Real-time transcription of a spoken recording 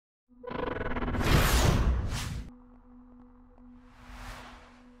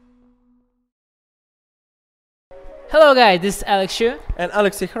Hello guys, this is Alexey and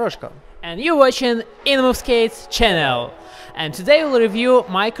Alexey Khoroshko. and you're watching InMoveSkates channel. And today we'll review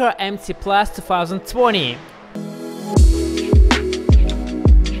Micro MT Plus 2020.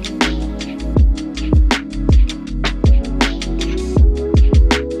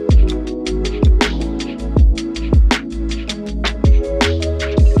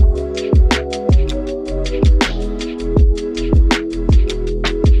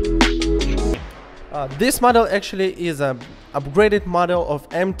 This model actually is an upgraded model of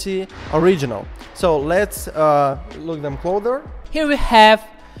MT original. So let's look them closer. Here we have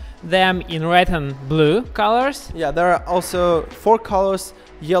them in red and blue colors. Yeah, there are also 4 colors: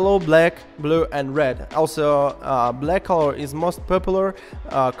 yellow, black, blue and red. Also black color is most popular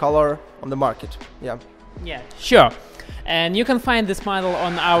color on the market. Yeah, sure. And you can find this model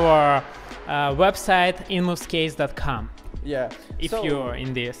on our website inmoveskates.com. Yeah, if so you're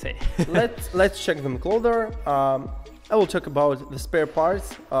in the USA. let's check them closer. I will talk about the spare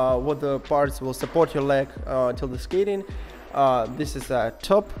parts, what the parts will support your leg till the skating. This is a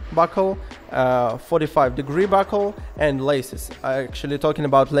top buckle, 45-degree buckle, and laces. Actually talking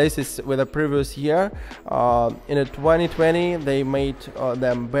about laces with a previous year, in 2020 they made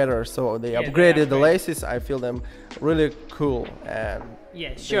them better, so they upgraded the laces. I feel them really cool and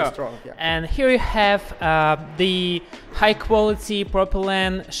yeah, sure. strong. Yeah. And here you have the high quality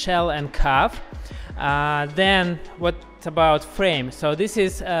propylene shell and cuff. Then what about frame? So this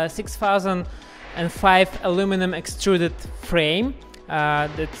is 6005 aluminum extruded frame.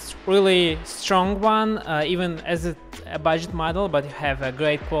 That's really strong one, even as a budget model, but you have a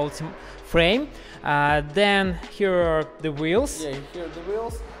great quality frame. Then here are the wheels. Yeah, here are the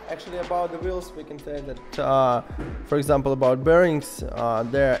wheels. Actually, about the wheels, we can say that, for example, about bearings,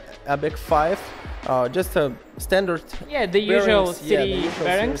 they're ABEC 5, just a standard. Yeah, the usual city usual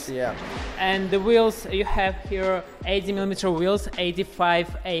bearings. series, yeah. And the wheels you have here, 80mm wheels,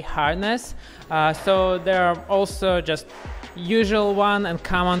 85A harness. So they're also just usual one and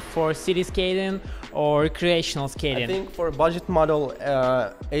common for city skating or recreational skating. I think for a budget model,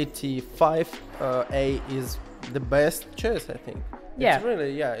 85A is the best choice, I think. Yeah. It's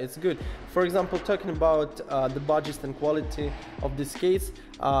really, yeah, it's good. For example, talking about the budget and quality of the skates,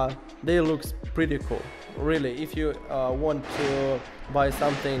 they look pretty cool. Really, if you want to buy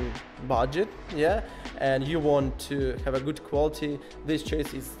something budget, yeah, and you want to have a good quality, this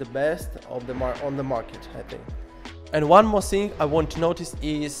choice is the best of the on the market, I think. And one more thing I want to notice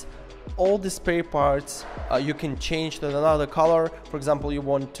is all the spare parts you can change to another color. For example, you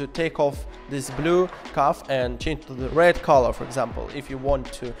want to take off this blue cuff and change to the red color, for example, if you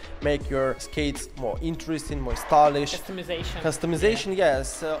want to make your skates more interesting, more stylish. Customization, yeah.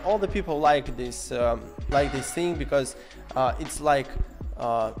 Yes. All the people like this thing because it's like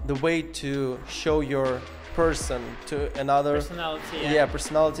the way to show your person to another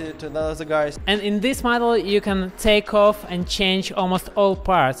personality to another guys. And in this model you can take off and change almost all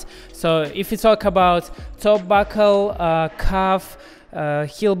parts. So if you talk about top buckle, cuff,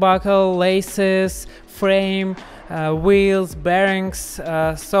 heel buckle, laces, frame, wheels, bearings,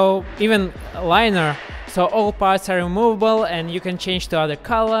 so even liner, so all parts are removable and you can change to other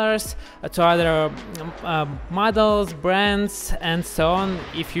colors, to other models, brands and so on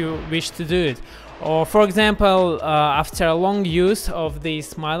if you wish to do it. Or for example, after a long use of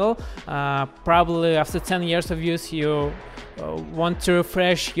this model, probably after 10 years of use, you want to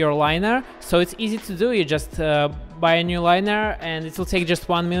refresh your liner. So it's easy to do. You just buy a new liner and it will take just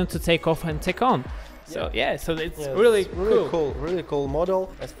 1 minute to take off and take on. So yeah, so it's really cool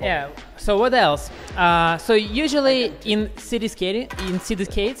model. Yeah. So what else? So usually in city skates,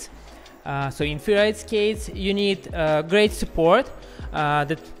 so in freeride skates, you need great support.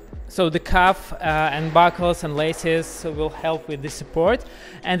 So the cuff and buckles and laces will help with the support.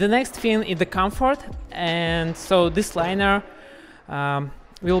 And the next thing is the comfort. And so this liner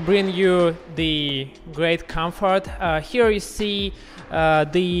will bring you the great comfort. Here you see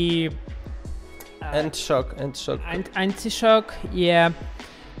the anti-shock, yeah.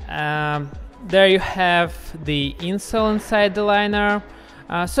 There you have the insole inside the liner.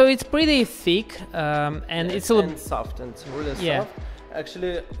 So it's pretty thick and it's a little soft and really soft.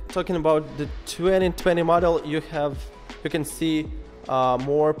 Actually, talking about the 2020 model, you can see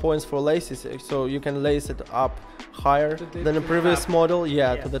more points for laces, so you can lace it up higher than the previous model,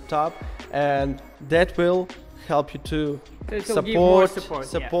 to the top, and that will help you to support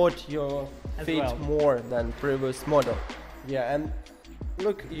your feet more than previous model. Yeah, and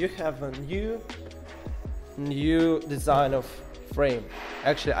look, you have a new design of frame.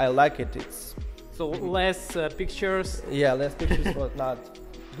 Actually, I like it. It's so less pictures. Yeah, less pictures, but not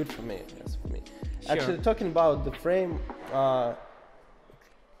good for me. Yes, for me. Sure. Actually, talking about the frame,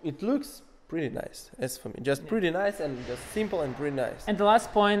 it looks pretty nice as for me. Just pretty nice and just simple and pretty nice. And the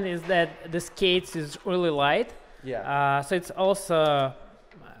last point is that the skates is really light. Yeah. So it's also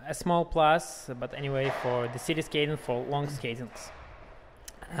a small plus, but anyway, for the city skating, for long skating.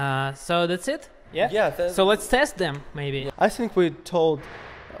 So that's it. Yeah. Yeah. So let's test them, maybe. I think we told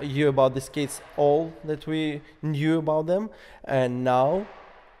you about the skates all that we knew about them, and now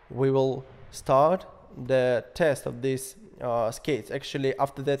we will start the test of these skates. Actually,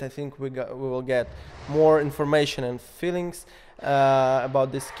 after that, I think we will get more information and feelings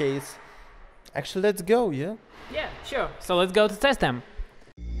about these skates. Actually, let's go. Yeah. Yeah, sure. So let's go to test them.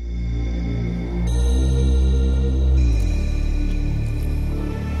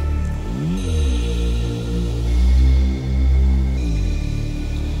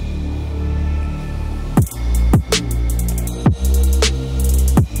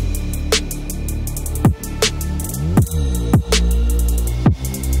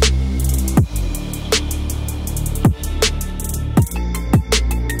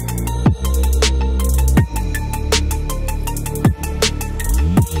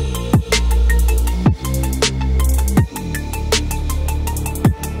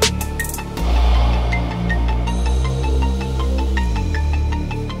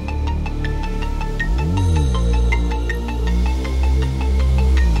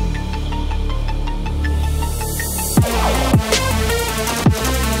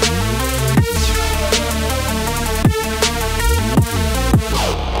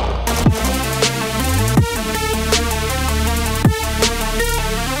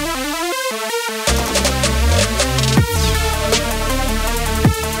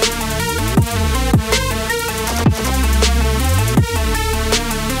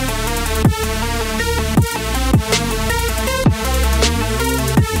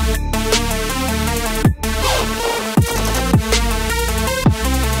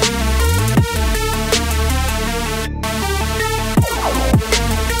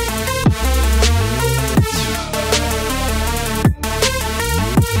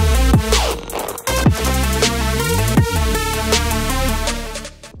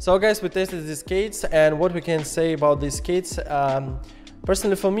 So guys, we tested these skates, and what we can say about these skates,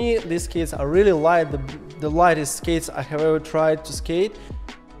 personally for me, these skates are really light, the lightest skates I have ever tried to skate.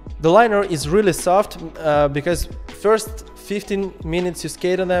 The liner is really soft because first 15 minutes you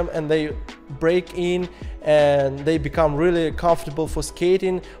skate on them and they break in and they become really comfortable for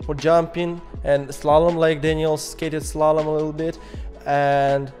skating, for jumping and slalom, like Daniil skated slalom a little bit.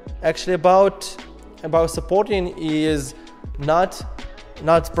 And actually about supporting is not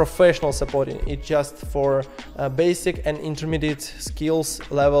professional supporting, it's just for basic and intermediate skills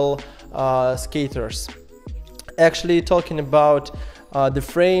level skaters. Actually, talking about the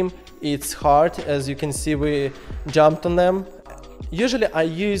frame, it's hard. As you can see, we jumped on them. Usually I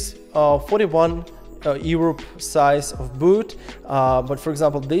use 41 Europe size of boot, but for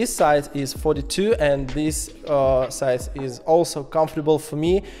example this size is 42 and this size is also comfortable for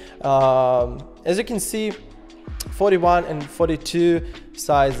me. As you can see, 41 and 42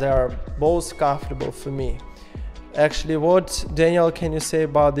 size, they are both comfortable for me. Actually, what, Daniil, can you say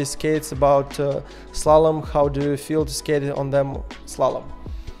about these skates, about slalom? How do you feel to skate on them slalom?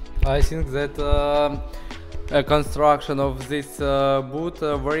 I think that construction of this boot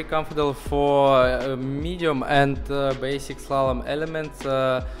very comfortable for medium and basic slalom elements.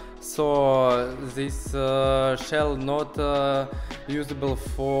 So this shell not usable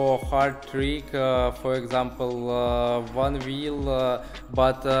for hard trick, for example one wheel,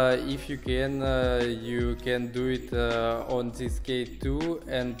 but if you can do it on this skate too.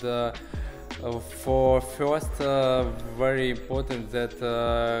 And for first, very important that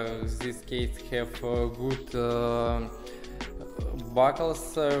these skates have good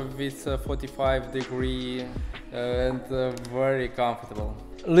buckles with 45 degree and very comfortable.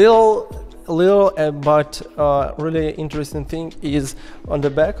 Little but really interesting thing is on the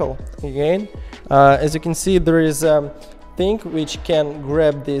buckle again. As you can see, there is a thing which can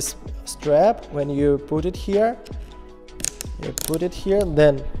grab this strap. When you put it here,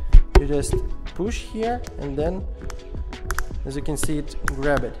 then you just push here, and then, as you can see, it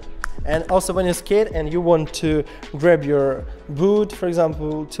grab it. And also when you skate and you want to grab your boot, for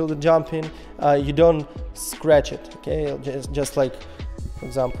example, till the jumping, you don't scratch it. Okay, just like, for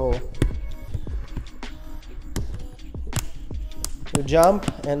example, you jump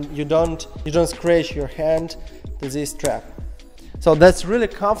and you don't scratch your hand to this strap. So that's really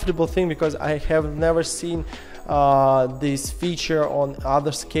comfortable thing, because I have never seen this feature on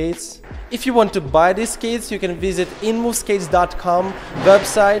other skates. If you want to buy these skates, you can visit inmoveskates.com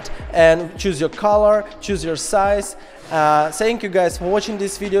website and choose your color, choose your size. Thank you guys for watching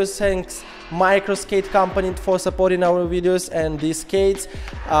these videos. Thanks Micro Skate Company for supporting our videos and these skates.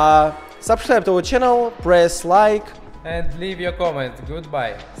 Subscribe to our channel, press like, and leave your comment.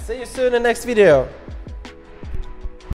 Goodbye. see you soon in the next video.